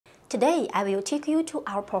Today, I will take you to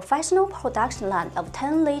our professional production line of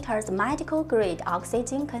 10 liters medical-grade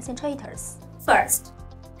oxygen concentrators. First,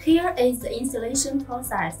 here is the installation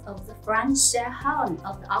process of the front shell horn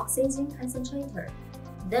of the oxygen concentrator.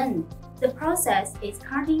 Then, the process is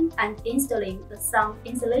cutting and installing the sound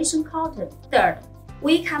insulation cotton. Third,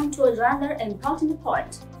 we come to a rather important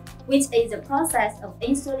point, which is the process of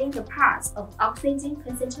installing the parts of the oxygen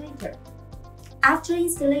concentrator. After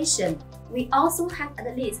installation, we also have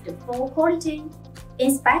at least 4 quality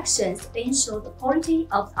inspections to ensure the quality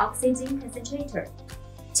of the oxygen concentrator.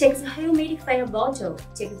 Check the humidifier bottle,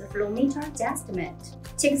 check the flow meter adjustment,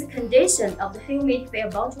 check the condition of the humidifier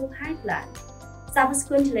bottle pipeline.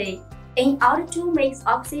 Subsequently, in order to make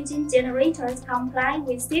oxygen generators comply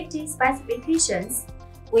with safety specifications,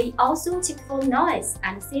 we also check for noise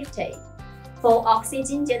and safety. For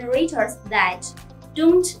oxygen generators that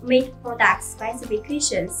don't meet product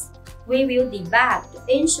specifications, we will debug to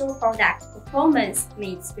ensure product performance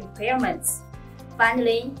meets requirements.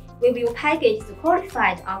 Finally, we will package the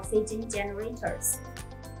qualified oxygen generators.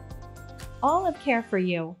 All of care for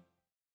you.